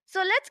So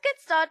let's get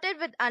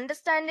started with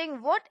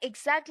understanding what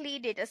exactly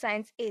data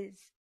science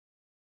is.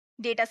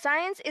 Data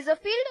science is a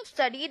field of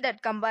study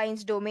that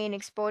combines domain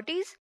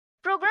expertise,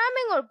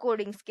 programming or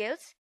coding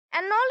skills,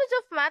 and knowledge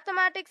of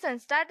mathematics and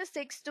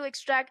statistics to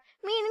extract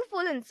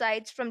meaningful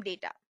insights from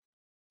data.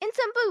 In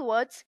simple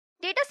words,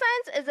 data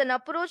science is an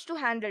approach to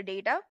handle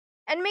data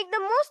and make the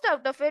most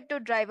out of it to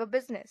drive a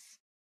business.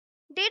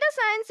 Data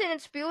science in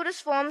its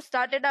purest form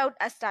started out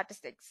as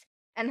statistics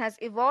and has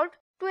evolved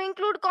to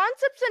include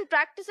concepts and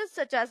practices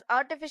such as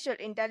artificial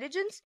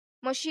intelligence,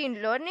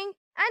 machine learning,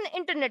 and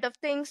Internet of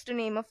Things, to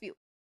name a few.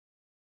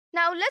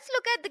 Now, let's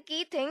look at the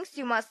key things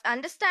you must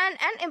understand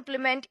and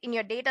implement in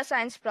your data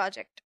science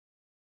project.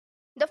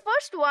 The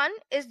first one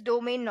is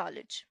domain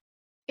knowledge.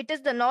 It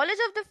is the knowledge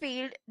of the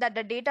field that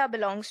the data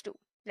belongs to,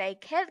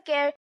 like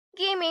healthcare,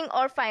 gaming,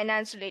 or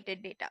finance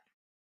related data.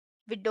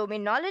 With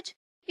domain knowledge,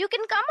 you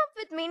can come up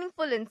with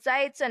meaningful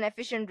insights and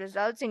efficient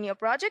results in your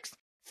projects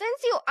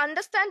since you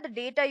understand the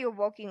data you're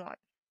working on.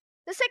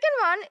 The second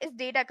one is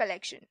data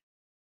collection.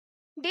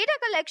 Data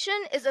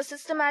collection is a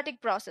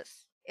systematic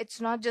process.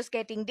 It's not just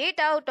getting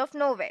data out of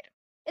nowhere.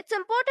 It's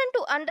important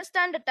to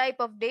understand the type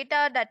of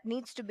data that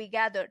needs to be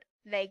gathered,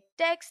 like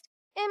text,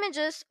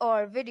 images,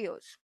 or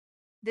videos.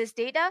 This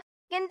data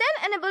can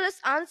then enable us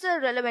answer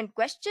relevant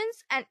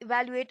questions and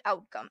evaluate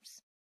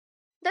outcomes.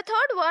 The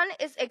third one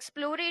is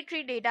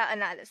exploratory data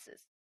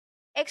analysis.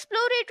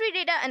 Exploratory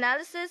data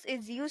analysis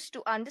is used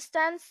to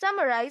understand,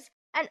 summarize,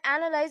 and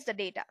analyze the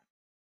data.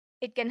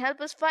 It can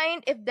help us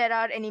find if there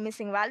are any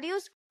missing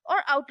values or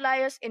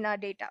outliers in our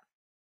data.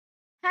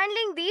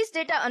 Handling these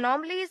data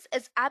anomalies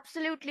is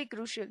absolutely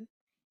crucial.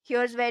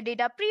 Here's where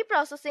data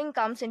pre-processing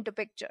comes into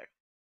picture.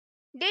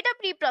 Data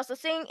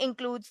pre-processing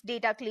includes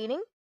data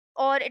cleaning,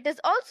 or it is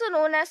also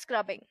known as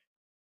scrubbing.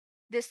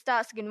 This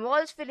task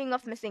involves filling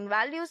of missing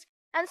values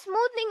and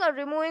smoothing or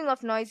removing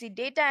of noisy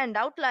data and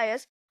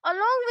outliers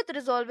along with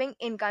resolving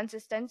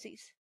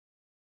inconsistencies.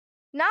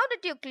 Now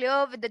that you're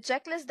clear with the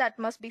checklist that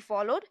must be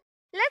followed,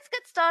 let's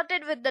get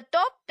started with the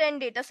top 10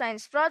 data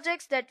science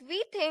projects that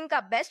we think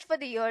are best for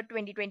the year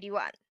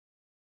 2021.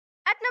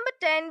 At number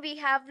 10, we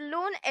have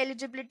loan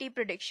eligibility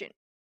prediction.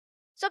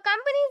 So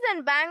companies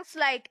and banks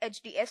like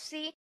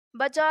HDFC,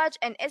 Bajaj,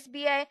 and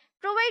SBI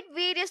provide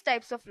various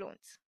types of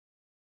loans.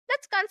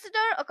 Let's consider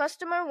a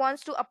customer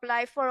wants to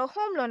apply for a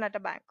home loan at a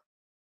bank.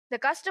 The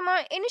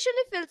customer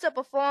initially fills up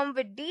a form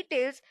with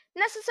details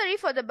necessary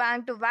for the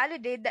bank to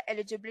validate the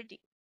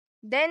eligibility.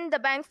 Then the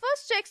bank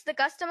first checks the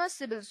customer's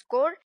CIBIL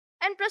score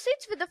and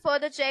proceeds with a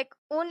further check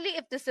only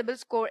if the CIBIL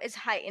score is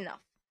high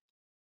enough.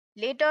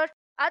 Later,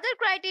 other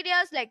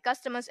criteria like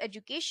customer's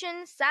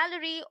education,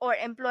 salary, or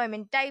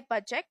employment type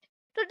are checked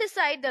to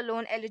decide the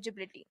loan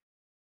eligibility.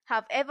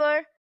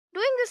 However,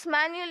 doing this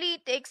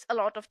manually takes a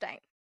lot of time.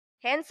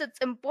 Hence, it's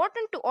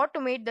important to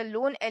automate the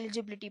loan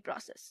eligibility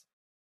process.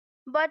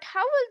 But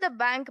how will the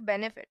bank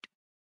benefit?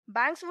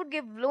 Banks would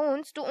give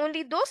loans to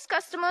only those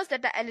customers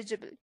that are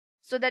eligible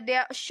so that they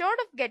are assured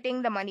of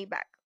getting the money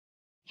back.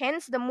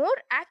 Hence, the more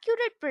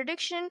accurate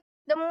prediction,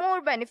 the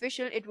more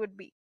beneficial it would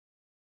be.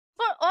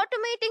 For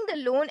automating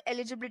the loan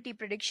eligibility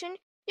prediction,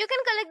 you can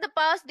collect the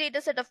past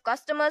dataset of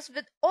customers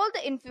with all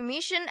the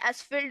information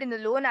as filled in the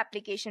loan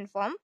application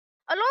form,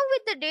 along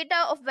with the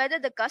data of whether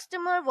the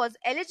customer was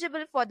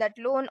eligible for that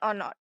loan or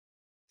not.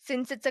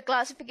 Since it's a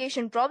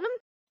classification problem,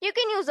 you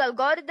can use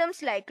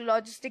algorithms like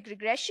logistic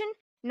regression,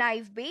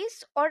 naive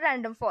Bayes, or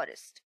random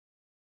forest.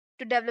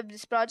 To develop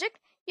this project,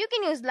 you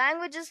can use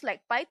languages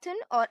like Python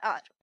or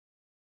R.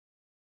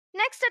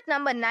 Next, at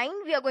number 9,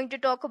 we are going to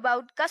talk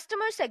about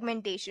customer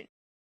segmentation.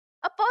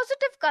 A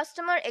positive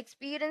customer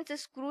experience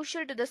is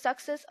crucial to the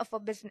success of a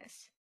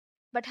business.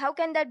 But how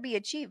can that be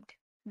achieved?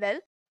 Well,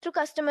 through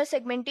customer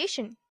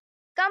segmentation.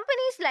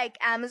 Companies like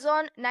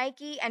Amazon,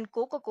 Nike, and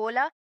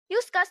Coca-Cola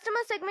use customer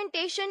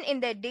segmentation in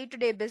their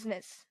day-to-day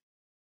business.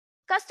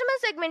 Customer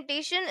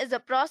segmentation is a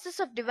process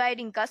of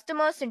dividing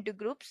customers into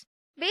groups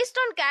based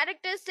on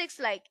characteristics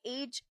like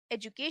age,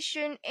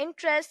 education,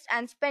 interests,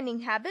 and spending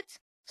habits,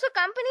 so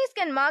companies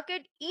can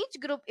market each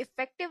group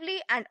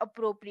effectively and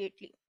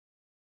appropriately.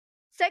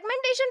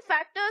 Segmentation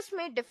factors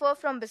may differ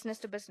from business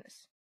to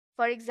business.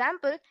 For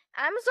example,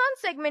 Amazon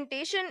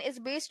segmentation is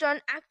based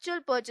on actual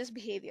purchase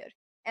behavior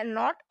and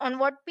not on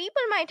what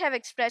people might have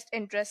expressed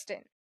interest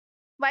in.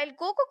 While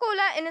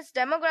Coca-Cola in its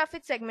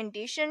demographic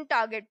segmentation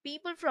target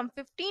people from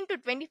 15 to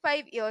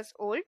 25 years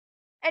old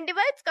and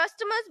divides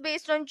customers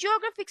based on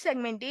geographic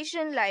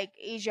segmentation like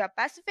Asia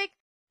Pacific,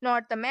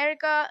 North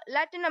America,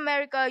 Latin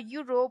America,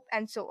 Europe,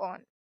 and so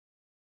on.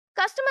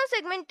 Customer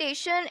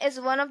segmentation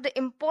is one of the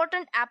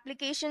important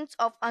applications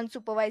of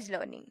unsupervised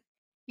learning.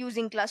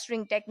 Using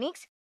clustering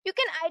techniques, you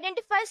can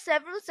identify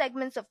several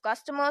segments of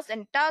customers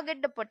and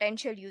target the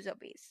potential user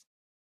base.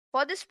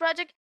 For this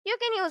project, you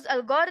can use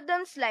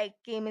algorithms like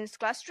K-means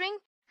clustering,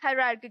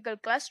 hierarchical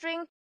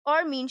clustering,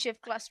 or mean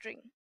shift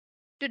clustering.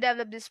 To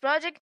develop this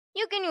project,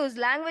 you can use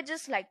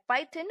languages like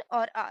Python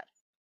or R.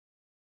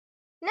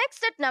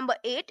 Next, at number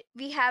 8,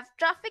 we have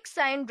traffic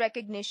sign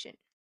recognition.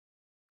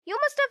 You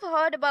must have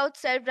heard about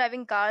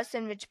self-driving cars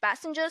in which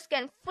passengers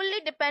can fully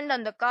depend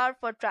on the car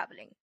for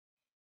traveling.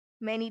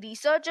 Many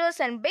researchers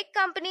and big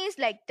companies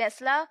like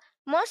Tesla,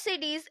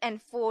 Mercedes,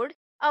 and Ford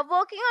are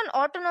working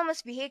on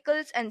autonomous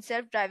vehicles and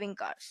self-driving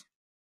cars.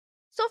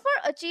 So,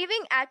 for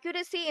achieving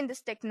accuracy in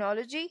this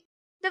technology,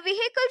 the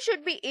vehicle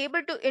should be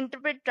able to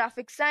interpret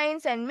traffic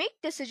signs and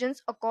make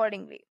decisions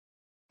accordingly.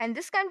 And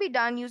this can be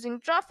done using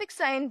traffic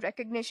sign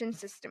recognition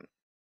system.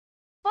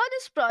 For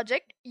this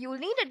project, you'll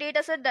need a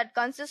dataset that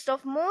consists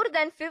of more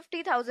than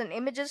 50,000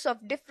 images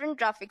of different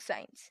traffic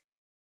signs.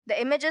 The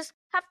images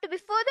have to be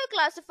further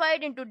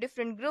classified into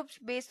different groups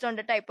based on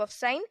the type of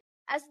sign,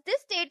 as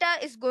this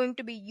data is going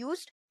to be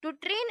used to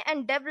train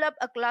and develop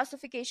a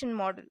classification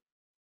model.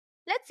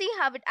 Let's see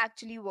how it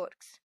actually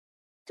works.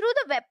 Through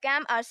the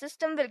webcam, our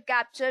system will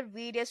capture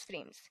various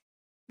frames.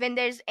 When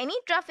there is any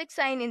traffic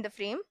sign in the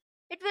frame,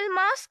 it will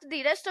mask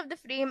the rest of the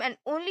frame and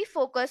only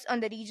focus on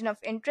the region of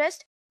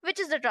interest, which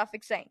is the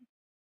traffic sign.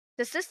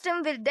 The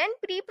system will then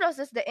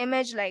pre-process the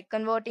image, like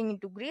converting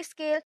into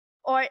grayscale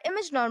or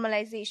image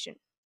normalization.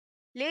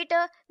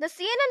 Later, the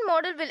CNN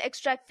model will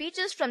extract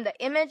features from the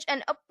image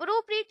and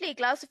appropriately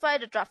classify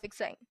the traffic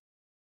sign.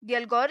 The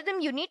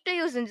algorithm you need to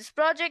use in this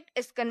project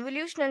is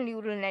convolutional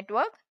neural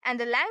network, and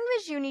the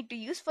language you need to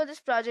use for this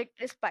project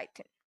is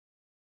Python.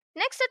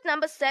 Next, at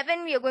number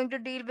 7, we are going to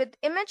deal with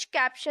image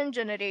caption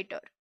generator.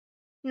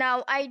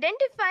 Now,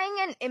 identifying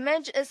an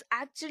image is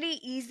actually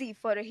easy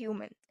for a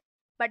human,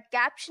 but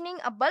captioning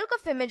a bulk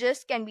of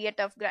images can be a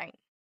tough grind.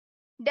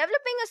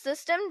 Developing a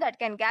system that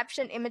can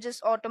caption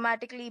images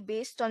automatically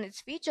based on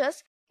its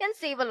features can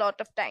save a lot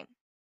of time.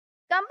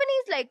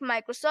 Companies like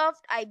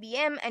Microsoft,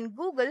 IBM, and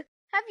Google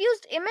have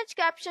used image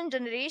caption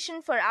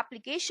generation for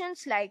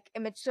applications like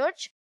image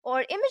search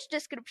or image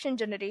description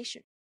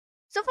generation.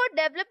 So, for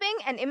developing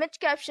an image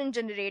caption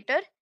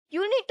generator,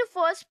 you need to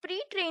first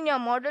pre-train your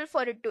model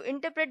for it to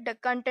interpret the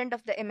content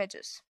of the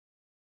images.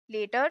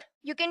 Later,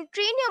 you can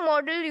train your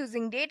model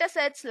using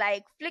datasets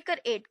like Flickr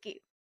 8K.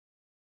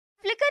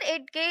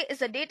 Flickr 8K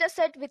is a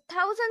dataset with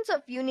thousands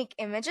of unique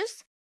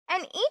images,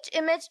 and each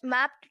image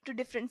mapped to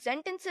different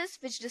sentences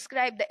which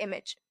describe the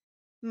image.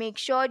 Make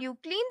sure you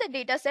clean the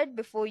dataset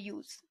before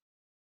use.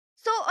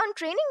 So, on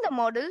training the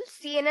model,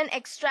 CNN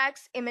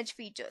extracts image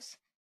features,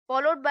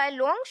 followed by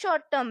long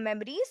short-term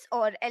memories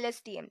or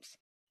LSTMs,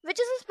 which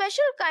is a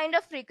special kind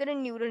of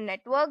recurrent neural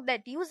network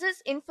that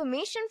uses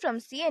information from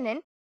CNN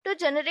to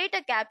generate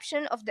a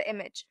caption of the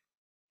image.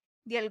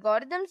 The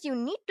algorithms you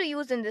need to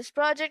use in this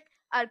project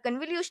are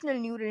convolutional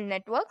neural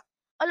network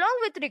along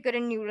with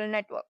recurrent neural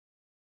network.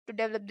 To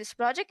develop this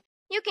project,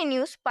 you can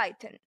use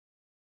Python.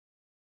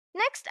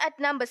 Next, at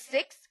number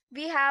 6,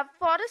 we have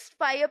forest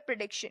fire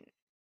prediction.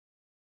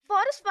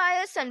 Forest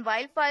fires and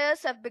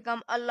wildfires have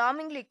become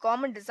alarmingly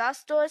common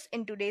disasters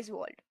in today's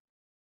world.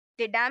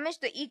 They damage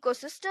the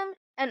ecosystem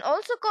and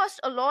also cost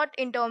a lot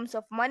in terms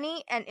of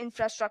money and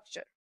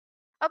infrastructure.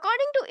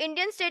 According to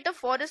Indian State of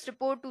Forest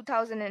Report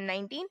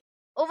 2019,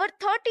 over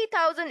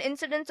 30,000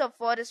 incidents of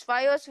forest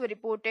fires were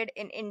reported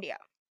in India.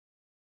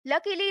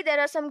 Luckily, there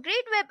are some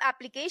great web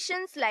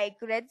applications like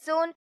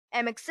RedZone,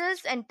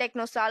 MXIS, and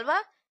TechnoSalva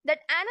that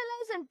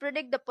analyze and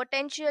predict the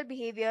potential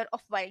behavior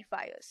of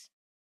wildfires.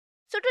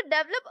 So, to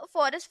develop a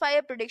forest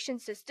fire prediction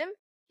system,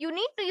 you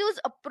need to use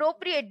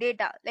appropriate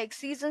data like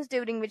seasons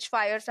during which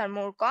fires are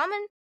more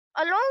common,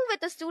 along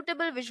with a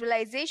suitable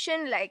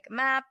visualization like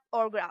map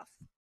or graph.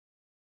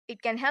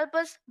 It can help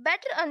us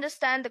better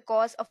understand the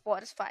cause of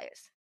forest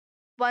fires.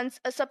 Once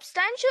a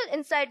substantial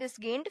insight is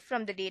gained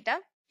from the data,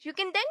 you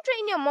can then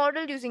train your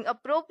model using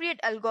appropriate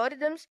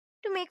algorithms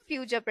to make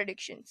future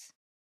predictions.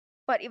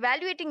 For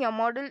evaluating your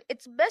model,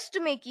 it's best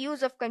to make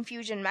use of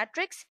confusion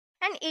matrix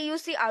and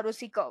AUC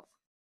ROC curve.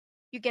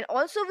 You can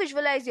also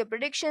visualize your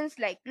predictions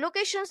like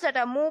locations that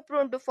are more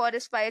prone to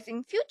forest fires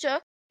in future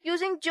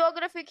using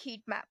geographic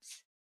heat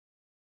maps.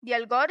 The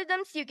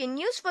algorithms you can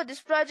use for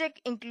this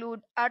project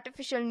include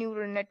artificial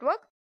neural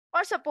network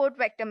or support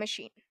vector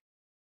machine.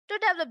 To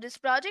develop this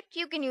project,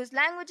 you can use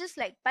languages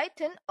like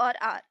Python or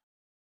R.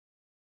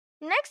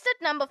 Next,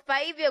 at number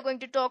 5, we are going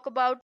to talk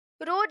about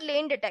road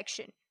lane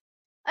detection.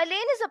 A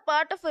lane is a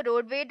part of a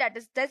roadway that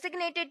is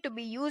designated to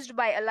be used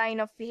by a line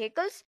of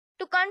vehicles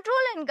to control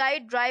and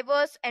guide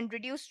drivers and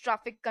reduce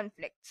traffic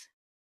conflicts.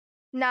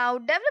 Now,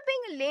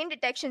 developing a lane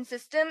detection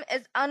system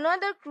is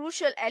another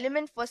crucial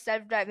element for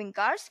self-driving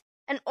cars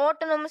and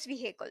autonomous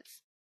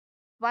vehicles.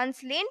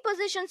 Once lane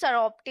positions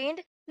are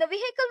obtained, the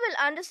vehicle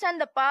will understand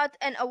the path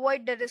and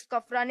avoid the risk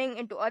of running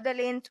into other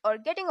lanes or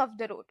getting off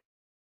the road.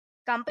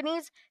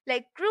 Companies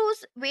like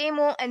Cruise,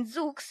 Waymo, and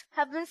Zoox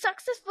have been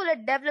successful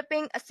at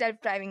developing a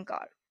self-driving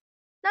car.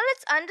 Now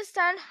let's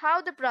understand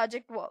how the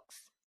project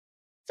works.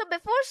 So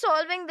before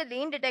solving the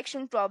lane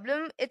detection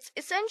problem, it's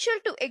essential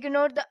to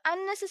ignore the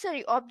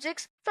unnecessary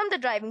objects from the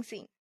driving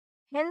scene.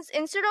 Hence,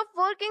 instead of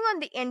working on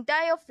the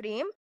entire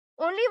frame,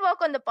 only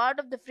work on the part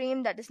of the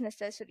frame that is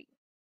necessary.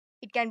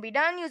 It can be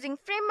done using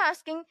frame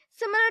masking,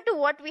 similar to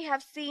what we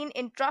have seen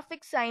in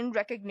traffic sign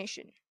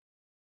recognition.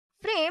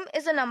 Frame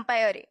is a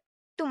NumPy array.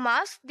 To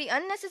mask the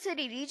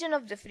unnecessary region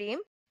of the frame,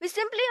 We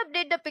simply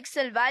update the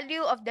pixel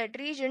value of that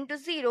region to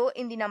 0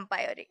 in the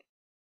NumPy array.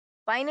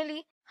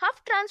 Finally,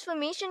 Hough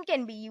transformation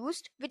can be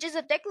used, which is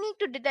a technique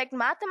to detect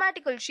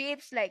mathematical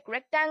shapes like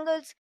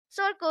rectangles,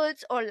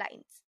 circles, or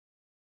lines.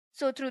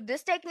 So through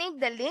this technique,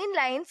 the lane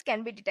lines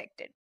can be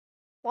detected.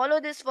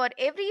 Follow this for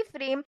every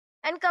frame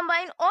and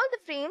combine all the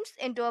frames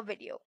into a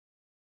video.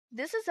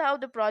 This is how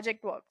the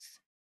project works.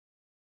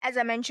 As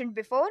I mentioned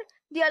before,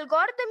 the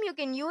algorithm you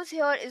can use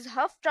here is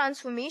Hough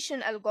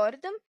transformation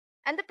algorithm,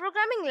 and the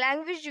programming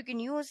language you can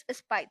use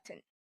is Python.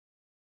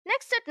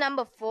 Next, at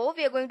number 4,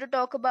 we are going to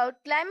talk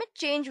about climate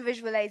change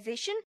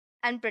visualization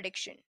and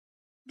prediction.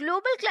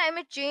 Global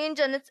climate change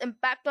and its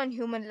impact on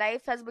human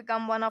life has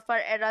become one of our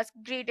era's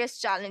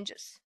greatest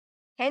challenges.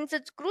 Hence,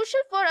 it's crucial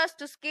for us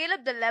to scale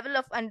up the level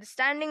of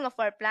understanding of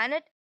our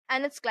planet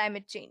and its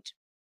climate change.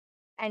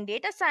 And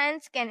data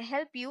science can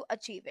help you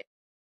achieve it.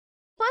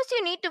 First,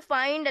 you need to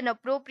find an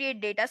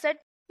appropriate dataset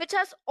which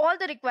has all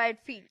the required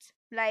fields,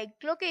 like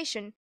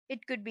location,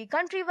 it could be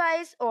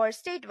country-wise or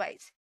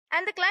state-wise,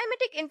 and the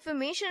climatic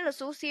information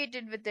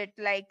associated with it,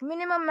 like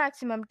minimum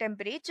maximum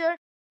temperature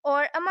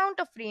or amount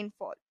of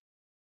rainfall.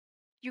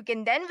 You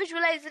can then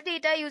visualize the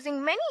data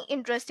using many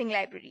interesting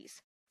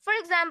libraries. For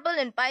example,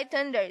 in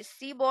Python, there is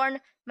Seaborn,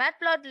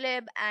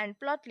 Matplotlib, and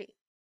Plotly.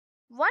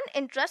 One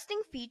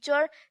interesting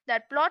feature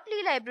that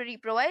Plotly library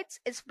provides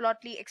is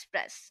Plotly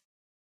Express.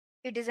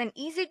 It is an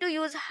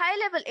easy-to-use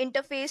high-level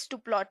interface to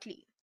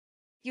Plotly.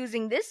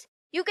 Using this,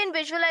 you can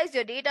visualize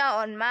your data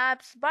on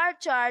maps, bar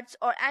charts,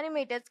 or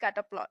animated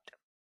scatter plot.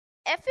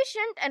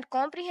 Efficient and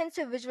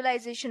comprehensive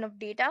visualization of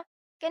data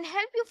can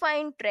help you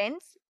find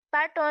trends,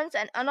 patterns,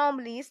 and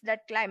anomalies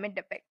that climate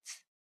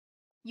depicts.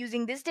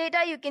 Using this data,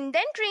 you can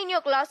then train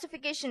your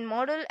classification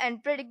model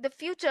and predict the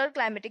future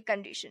climatic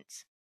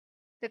conditions.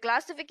 The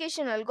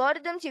classification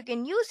algorithms you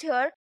can use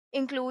here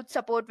include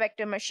support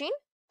vector machine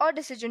or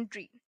decision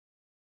tree.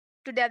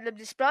 To develop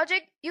this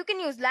project, you can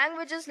use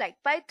languages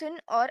like Python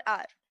or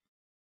R.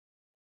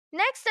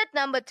 Next, at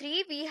number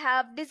 3, we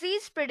have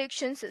disease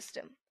prediction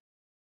system.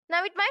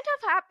 Now, it might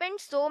have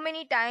happened so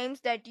many times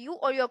that you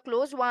or your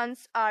close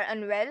ones are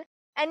unwell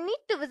and need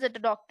to visit a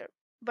doctor,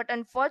 but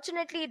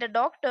unfortunately, the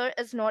doctor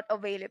is not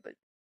available.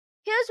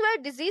 Here's where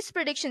disease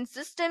prediction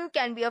system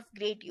can be of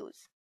great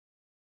use.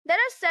 There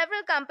are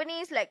several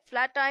companies like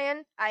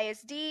Flatiron,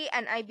 ISD,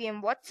 and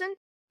IBM Watson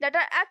that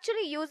are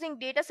actually using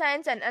data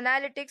science and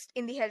analytics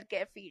in the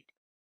healthcare field.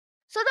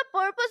 So the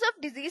purpose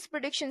of disease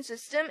prediction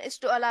system is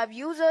to allow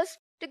users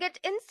to get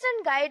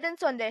instant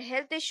guidance on their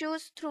health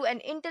issues through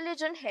an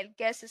intelligent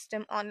healthcare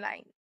system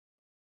online.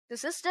 The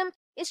system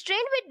is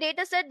trained with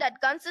dataset that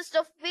consists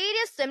of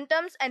various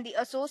symptoms and the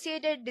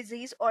associated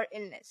disease or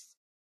illness.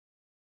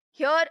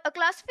 Here, a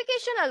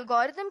classification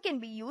algorithm can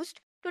be used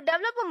to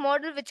develop a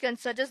model which can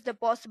suggest the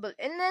possible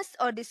illness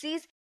or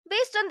disease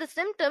based on the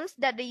symptoms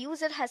that the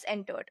user has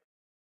entered.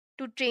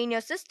 To train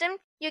your system,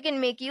 you can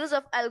make use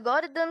of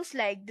algorithms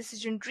like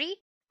decision tree,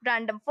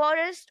 random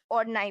forest,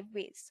 or naive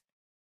Bayes.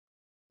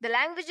 The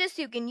languages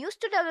you can use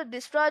to develop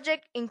this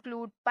project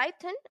include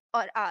Python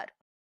or R.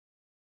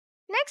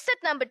 Next,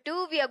 at number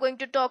 2, we are going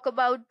to talk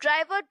about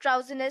driver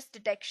drowsiness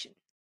detection.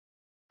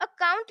 A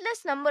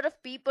countless number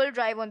of people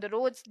drive on the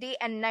roads day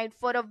and night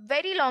for a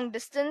very long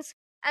distance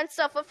and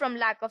suffer from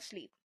lack of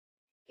sleep.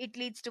 It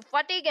leads to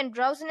fatigue and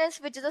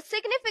drowsiness, which is a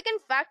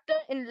significant factor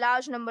in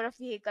large number of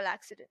vehicle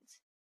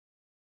accidents.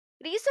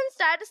 Recent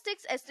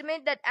statistics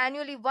estimate that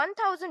annually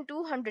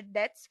 1,200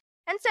 deaths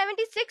and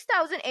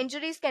 76,000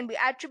 injuries can be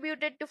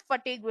attributed to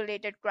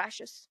fatigue-related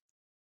crashes.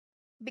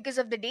 Because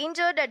of the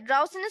danger that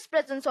drowsiness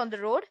presents on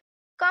the road,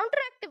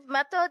 counteractive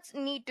methods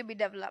need to be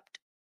developed.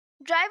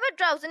 Driver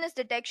drowsiness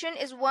detection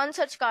is one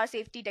such car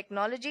safety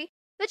technology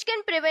which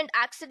can prevent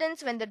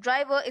accidents when the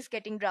driver is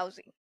getting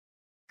drowsy.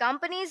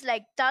 Companies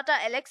like Tata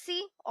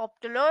Elxsi,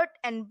 Optalert,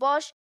 and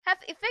Bosch have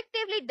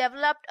effectively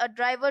developed a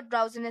driver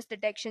drowsiness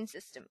detection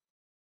system.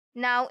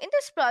 Now, in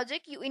this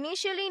project, you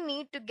initially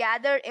need to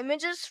gather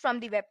images from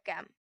the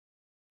webcam.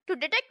 To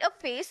detect a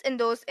face in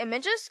those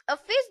images, a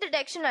face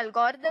detection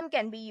algorithm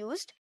can be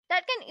used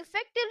that can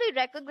effectively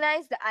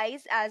recognize the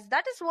eyes, as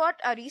that is what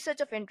our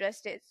research of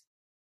interest is.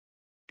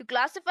 To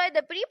classify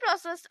the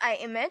pre-processed eye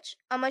image,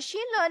 a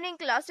machine learning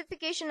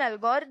classification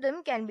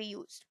algorithm can be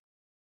used.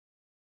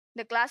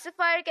 The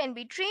classifier can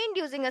be trained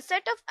using a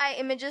set of eye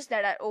images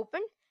that are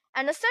open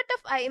and a set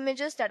of eye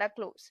images that are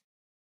closed.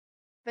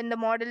 When the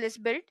model is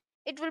built,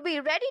 it will be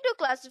ready to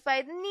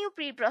classify the new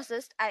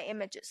pre-processed eye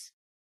images.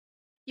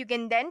 You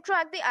can then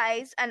track the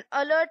eyes and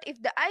alert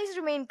if the eyes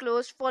remain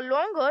closed for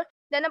longer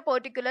than a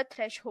particular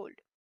threshold.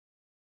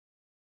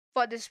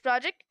 For this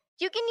project,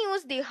 you can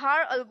use the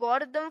HAR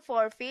algorithm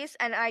for face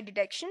and eye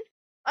detection,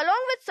 along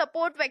with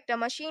support vector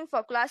machine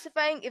for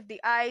classifying if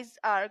the eyes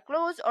are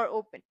closed or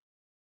open.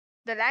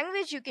 The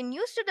language you can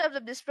use to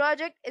develop this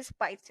project is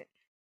Python.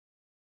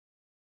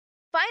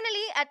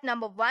 Finally, at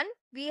number 1,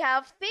 we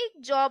have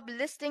fake job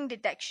listing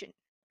detection.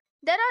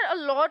 There are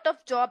a lot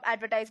of job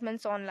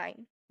advertisements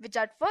online, which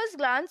at first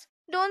glance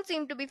don't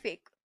seem to be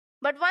fake.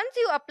 But once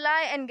you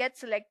apply and get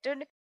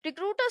selected,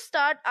 recruiters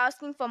start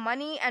asking for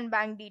money and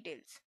bank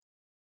details.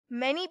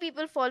 Many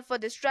people fall for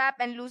this trap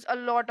and lose a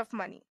lot of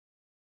money.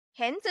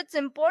 Hence, it's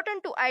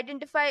important to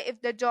identify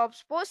if the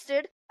jobs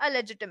posted are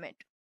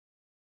legitimate.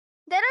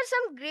 There are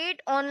some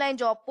great online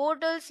job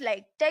portals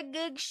like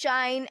TechGig,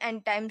 Shine,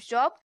 and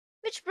TimesJob,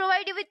 which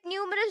provide you with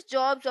numerous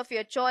jobs of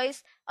your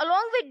choice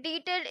along with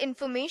detailed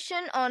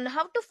information on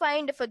how to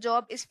find if a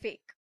job is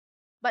fake.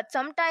 But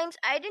sometimes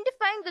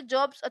identifying the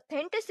job's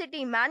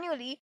authenticity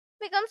manually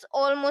becomes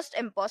almost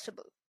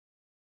impossible.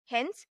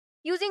 Hence,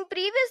 using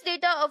previous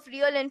data of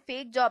real and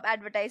fake job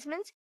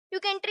advertisements, you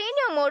can train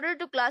your model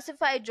to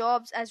classify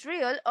jobs as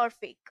real or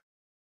fake.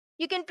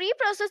 You can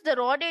pre-process the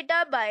raw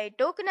data by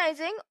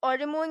tokenizing or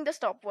removing the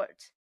stop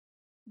words.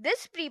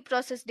 This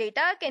pre-processed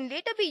data can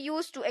later be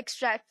used to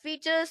extract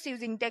features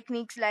using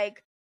techniques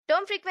like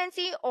term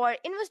frequency or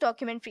inverse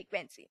document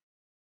frequency.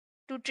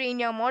 To train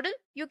your model,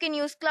 you can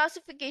use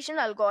classification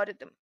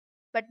algorithm.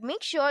 But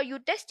make sure you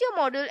test your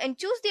model and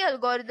choose the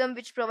algorithm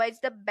which provides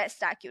the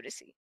best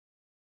accuracy.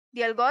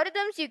 The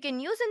algorithms you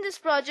can use in this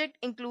project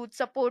include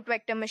support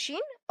vector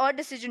machine or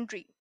decision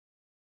tree.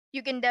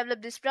 You can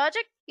develop this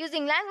project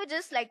using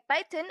languages like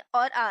Python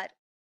or R.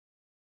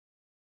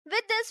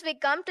 With this, we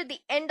come to the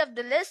end of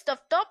the list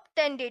of top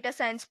 10 data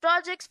science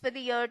projects for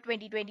the year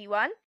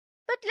 2021.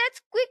 But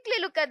let's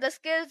quickly look at the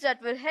skills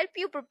that will help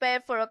you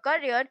prepare for a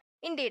career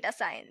in data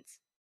science.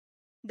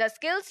 The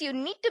skills you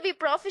need to be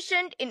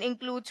proficient in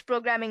includes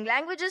programming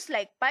languages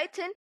like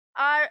Python,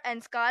 R,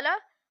 and Scala,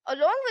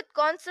 along with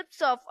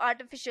concepts of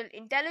artificial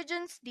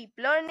intelligence, deep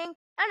learning,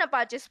 and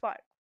Apache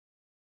Spark.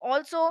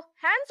 Also,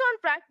 hands-on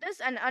practice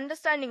and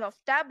understanding of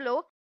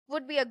Tableau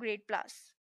would be a great plus.